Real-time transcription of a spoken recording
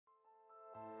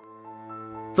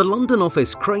The London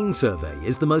Office Crane Survey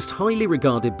is the most highly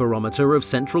regarded barometer of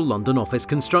central London office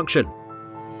construction.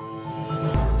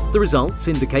 The results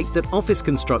indicate that office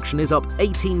construction is up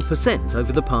 18%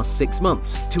 over the past 6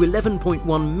 months to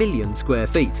 11.1 million square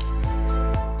feet.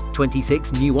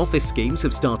 26 new office schemes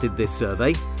have started this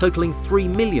survey, totalling 3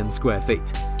 million square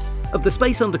feet. Of the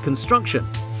space under construction,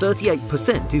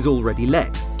 38% is already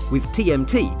let, with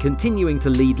TMT continuing to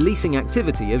lead leasing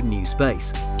activity of new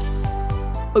space.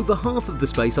 Over half of the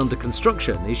space under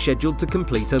construction is scheduled to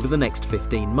complete over the next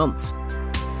 15 months.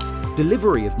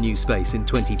 Delivery of new space in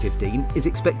 2015 is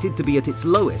expected to be at its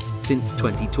lowest since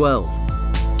 2012.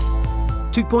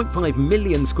 2.5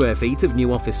 million square feet of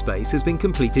new office space has been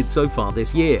completed so far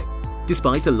this year,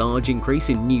 despite a large increase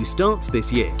in new starts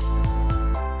this year.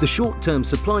 The short-term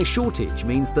supply shortage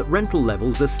means that rental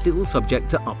levels are still subject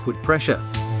to upward pressure.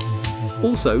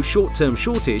 Also, short-term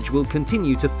shortage will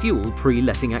continue to fuel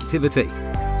pre-letting activity.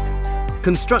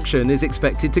 Construction is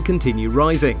expected to continue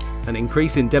rising. An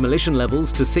increase in demolition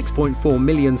levels to 6.4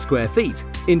 million square feet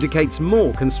indicates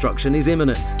more construction is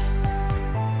imminent.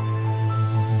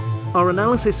 Our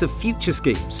analysis of future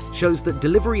schemes shows that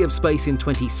delivery of space in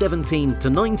 2017 to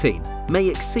 19 may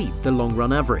exceed the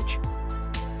long-run average.